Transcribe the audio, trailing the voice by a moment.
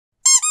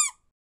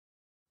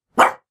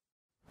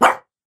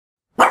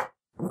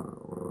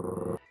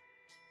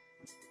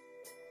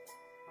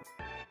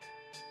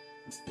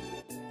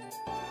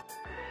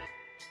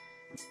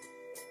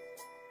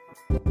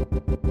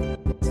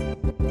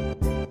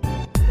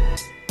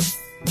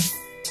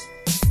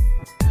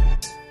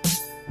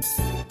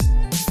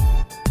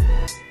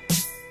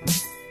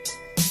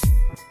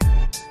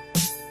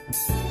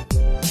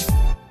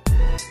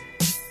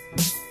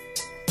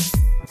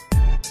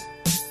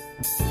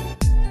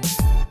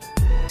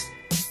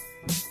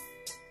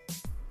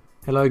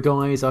Hello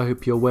guys, I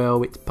hope you're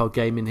well. It's Pug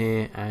Gaming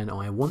here and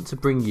I want to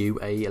bring you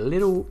a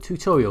little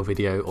tutorial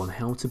video on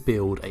how to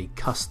build a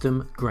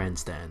custom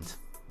grandstand.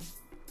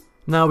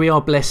 Now we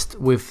are blessed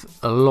with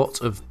a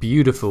lot of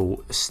beautiful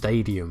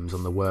stadiums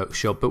on the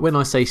workshop, but when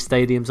I say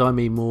stadiums I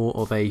mean more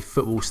of a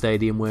football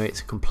stadium where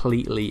it's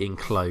completely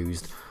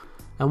enclosed.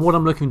 And what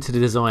I'm looking to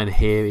design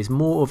here is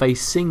more of a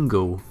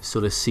single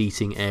sort of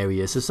seating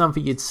area, so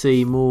something you'd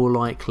see more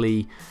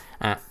likely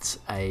at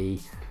a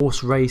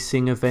horse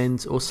racing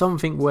event or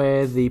something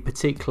where the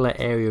particular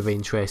area of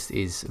interest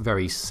is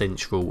very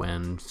central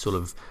and sort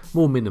of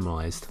more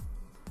minimalised.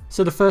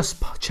 So the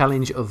first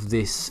challenge of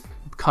this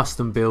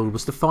custom build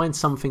was to find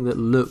something that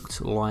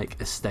looked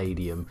like a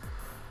stadium.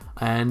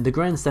 And the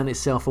grandstand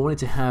itself, I wanted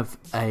to have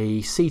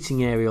a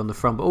seating area on the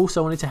front, but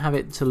also I wanted to have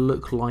it to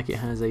look like it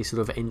has a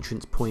sort of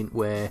entrance point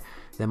where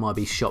there might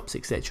be shops,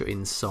 etc.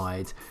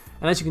 inside.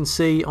 And as you can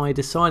see, I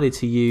decided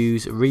to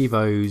use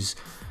Revo's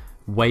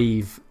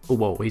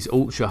his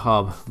Ultra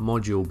Hub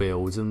module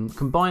builds and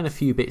combine a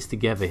few bits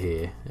together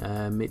here.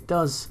 It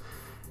does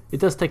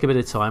take a bit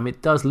of time.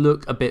 It does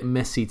look a bit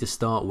messy to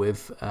start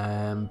with,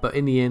 but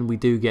in the end we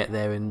do get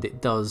there and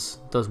it does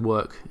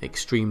work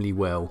extremely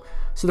well.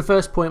 So the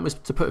first point was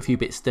to put a few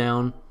bits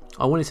down.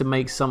 I wanted to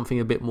make something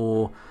a bit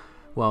more,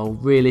 well,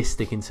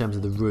 realistic in terms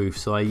of the roof,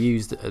 so I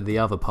used the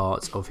other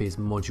parts of his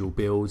module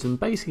builds and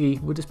basically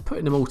we're just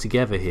putting them all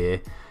together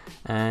here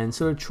and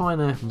sort of trying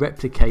to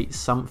replicate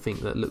something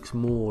that looks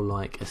more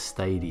like a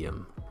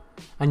stadium.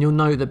 And you'll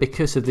note that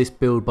because of this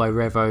build by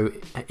Revo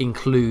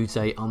includes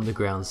a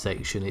underground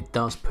section, it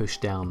does push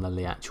down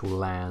the actual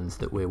lands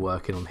that we're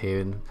working on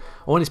here. And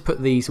I wanted to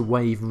put these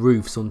wave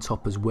roofs on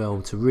top as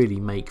well to really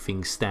make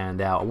things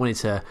stand out. I wanted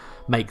to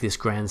make this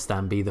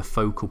grandstand be the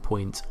focal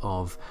point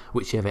of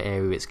whichever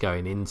area it's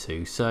going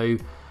into. So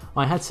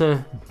I had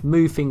to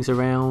move things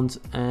around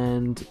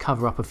and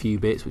cover up a few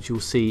bits, which you'll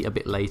see a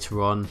bit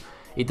later on.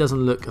 It doesn't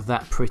look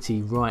that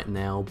pretty right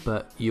now,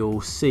 but you'll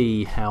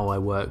see how I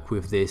work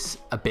with this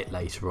a bit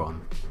later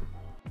on.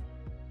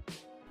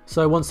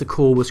 So once the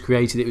core was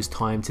created, it was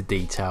time to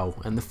detail,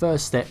 and the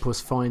first step was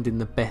finding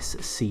the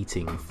best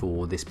seating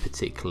for this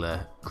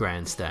particular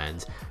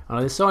grandstand. And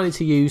I decided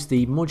to use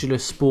the Modular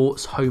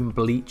Sports Home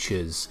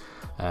Bleachers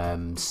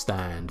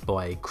stand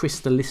by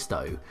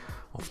Crystallisto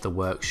off the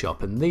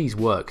workshop, and these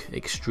work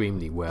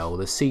extremely well.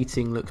 The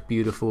seating looks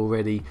beautiful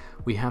already.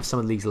 We have some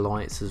of these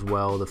lights as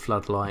well, the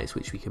floodlights,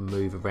 which we can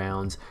move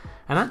around,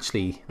 and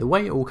actually the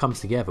way it all comes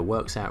together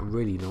works out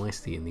really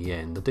nicely in the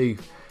end. I do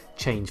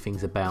change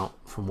things about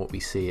from what we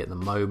see at the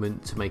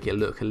moment to make it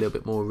look a little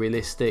bit more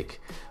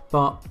realistic,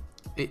 but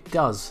it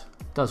does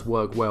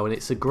work well, and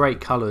it's a great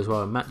colour as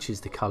well. It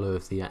matches the colour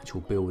of the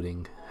actual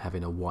building,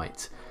 having a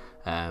white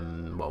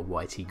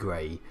whitey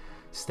grey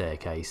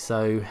staircase.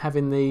 So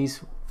having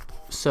these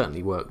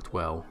certainly worked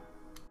well.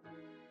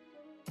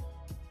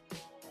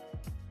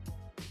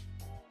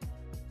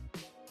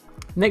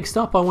 Next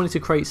up, I wanted to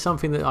create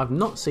something that I've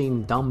not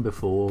seen done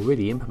before, or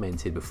really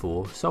implemented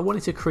before. So I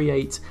wanted to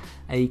create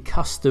a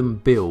custom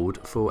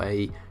build for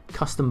a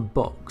custom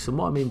box. And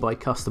what I mean by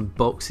custom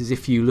box is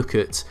if you look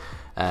at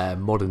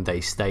modern day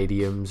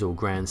stadiums or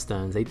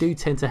grandstands, they do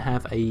tend to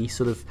have a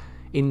sort of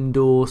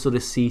indoor sort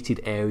of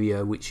seated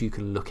area which you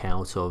can look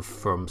out of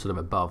from sort of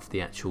above the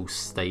actual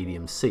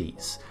stadium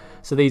seats.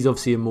 So these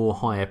obviously are more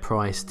higher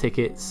price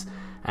tickets,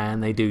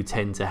 and they do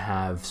tend to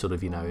have sort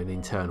of, you know, an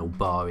internal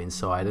bar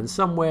inside and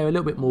somewhere a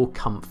little bit more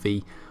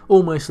comfy,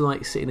 almost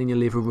like sitting in your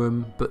living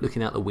room but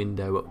looking out the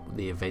window at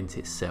the event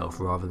itself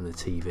rather than the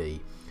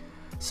TV.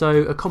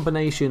 So a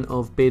combination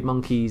of Beard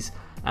Monkey's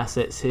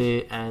assets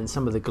here and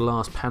some of the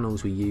glass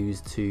panels we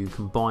used to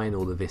combine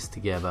all of this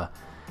together.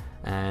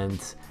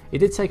 And it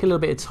did take a little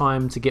bit of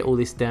time to get all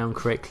this down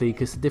correctly,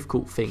 because the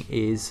difficult thing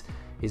is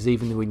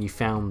even when you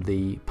found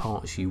the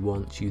parts you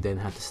want, you then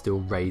had to still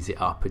raise it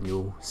up, and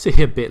you'll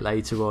see a bit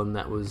later on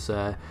that was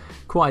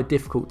quite a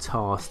difficult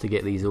task to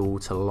get these all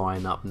to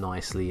line up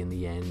nicely in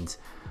the end,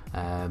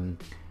 and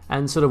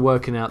sort of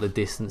working out the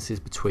distances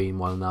between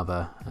one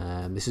another.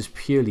 This is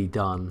purely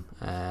done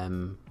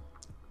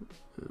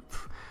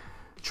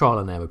trial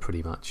and error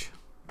pretty much.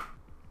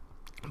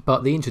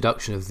 But the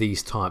introduction of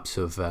these types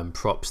of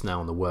props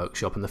now in the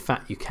workshop, and the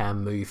fact you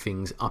can move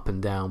things up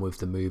and down with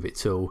the Move It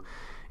tool,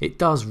 it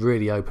does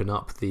really open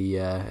up the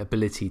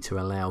ability to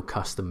allow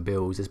custom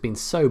builds. There's been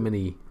so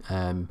many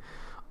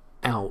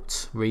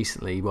out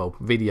recently, well,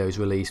 videos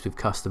released with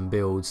custom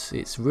builds.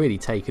 It's really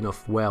taken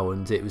off well,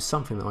 and it was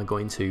something that I got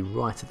into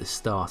right at the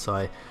start.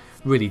 I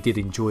really did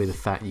enjoy the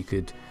fact you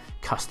could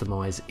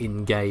customize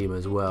in game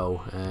as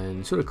well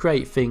and sort of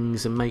create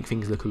things and make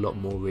things look a lot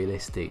more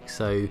realistic.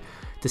 So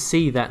to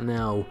see that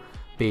now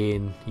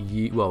being,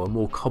 well, a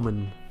more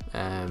common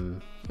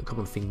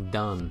thing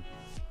done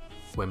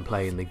when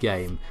playing the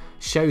game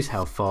shows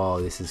how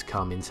far this has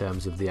come in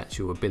terms of the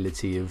actual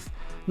ability of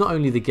not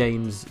only the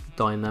game's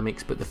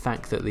dynamics, but the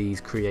fact that these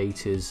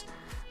creators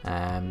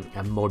and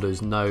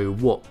modders know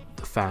what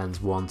the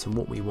fans want and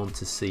what we want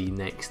to see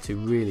next to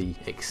really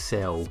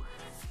excel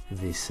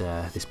this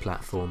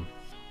platform.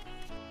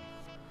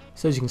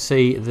 So as you can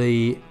see,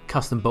 the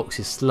custom box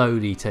is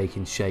slowly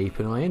taking shape,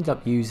 and I end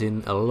up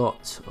using a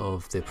lot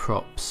of the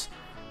props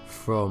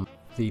from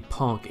the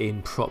Park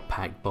In prop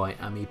pack by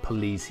Ami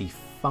Polisi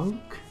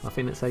Funk, I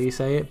think that's how you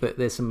say it, but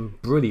there's some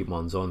brilliant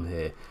ones on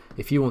here.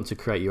 If you want to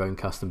create your own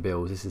custom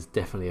builds, this is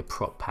definitely a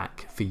prop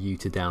pack for you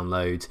to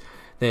download.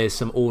 There's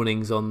some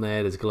awnings on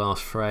there, there's glass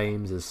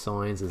frames, there's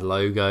signs, there's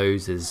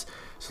logos, there's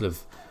sort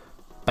of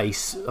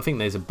base, I think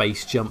there's a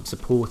base jump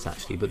support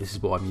actually, but this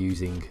is what I'm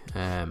using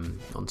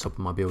on top of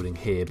my building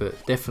here.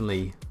 But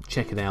definitely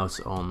check it out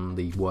on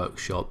the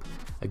workshop,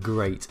 a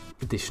great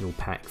additional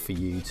pack for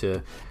you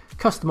to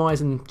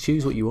customize and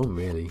choose what you want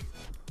really.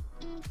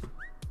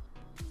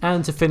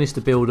 And to finish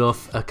the build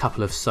off, a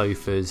couple of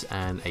sofas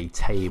and a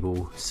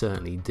table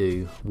certainly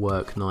do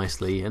work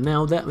nicely. And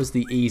now that was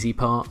the easy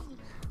part.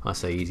 I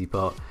say easy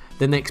part.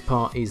 The next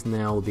part is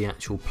now the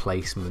actual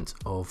placement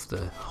of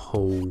the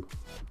whole,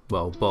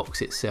 well,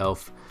 box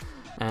itself.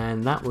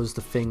 And that was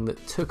the thing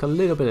that took a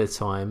little bit of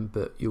time,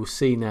 but you'll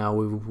see now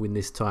with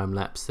this time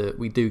lapse that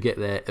we do get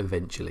there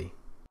eventually.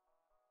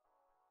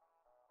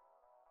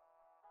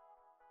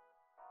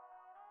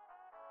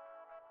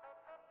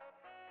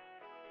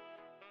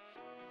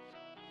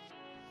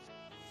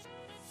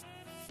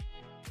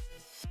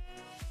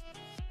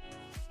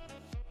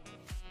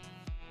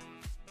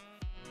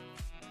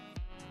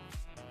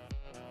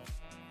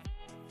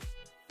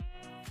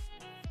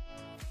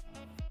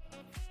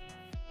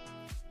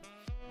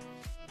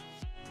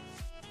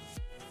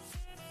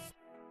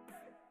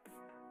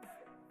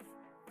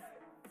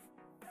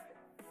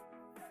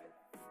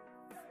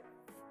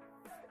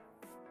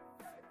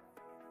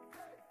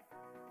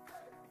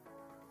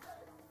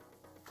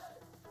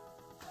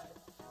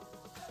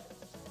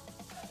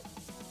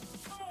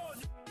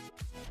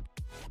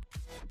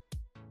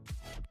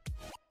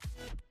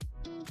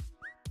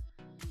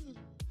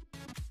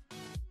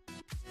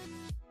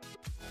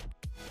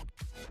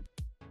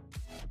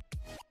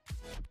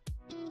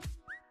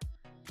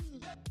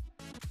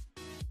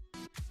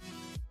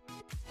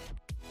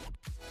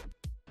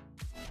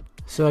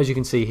 So as you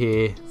can see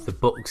here, the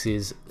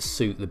boxes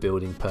suit the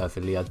building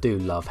perfectly. I do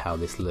love how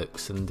this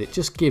looks, and it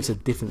just gives a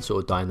different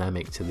sort of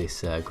dynamic to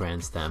this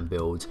grandstand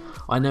build.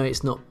 I know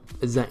it's not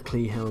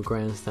exactly how a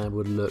grandstand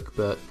would look,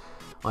 but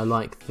I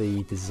like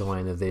the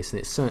design of this,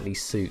 and it certainly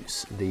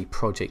suits the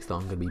project that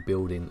I'm going to be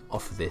building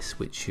off of this,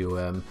 which you've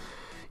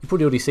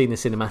probably already seen the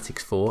cinematics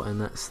for, and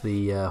that's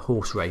the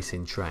horse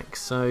racing track.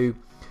 So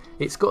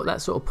it's got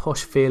that sort of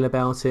posh feel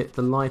about it.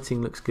 The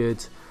lighting looks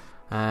good.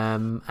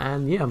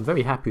 And yeah, I'm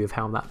very happy with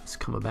how that's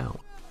come about.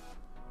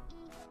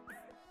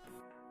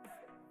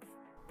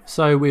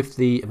 So with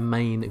the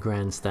main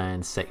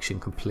grandstand section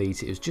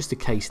complete, it was just a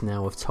case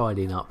now of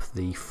tidying up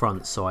the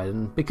front side,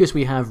 and because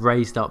we have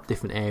raised up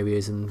different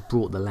areas and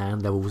brought the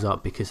land levels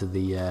up because of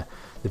the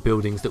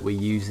buildings that we're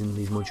using,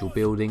 these module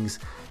buildings,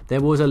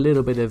 there was a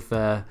little bit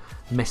of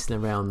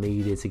messing around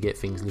needed to get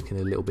things looking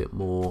a little bit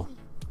more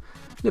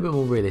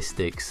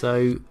realistic.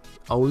 So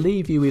I'll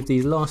leave you with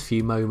these last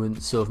few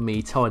moments of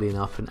me tidying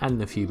up and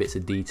adding a few bits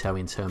of detail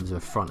in terms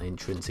of front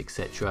entrance,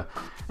 etc.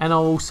 And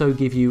I'll also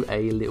give you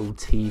a little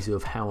teaser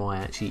of how I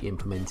actually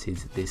implemented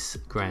this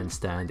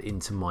grandstand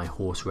into my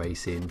horse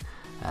racing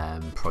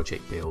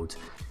project build.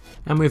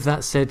 And with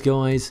that said,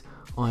 guys,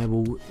 I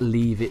will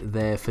leave it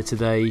there for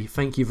today.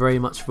 Thank you very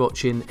much for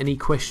watching. Any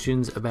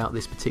questions about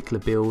this particular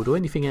build or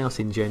anything else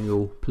in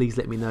general, please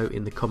let me know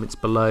in the comments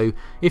below.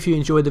 If you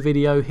enjoyed the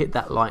video, hit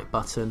that like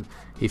button.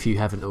 If you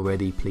haven't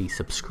already, please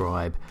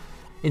subscribe.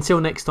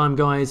 Until next time,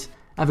 guys,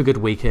 have a good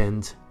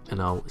weekend,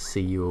 and I'll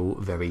see you all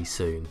very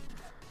soon.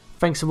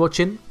 Thanks for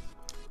watching,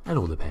 and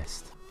all the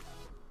best.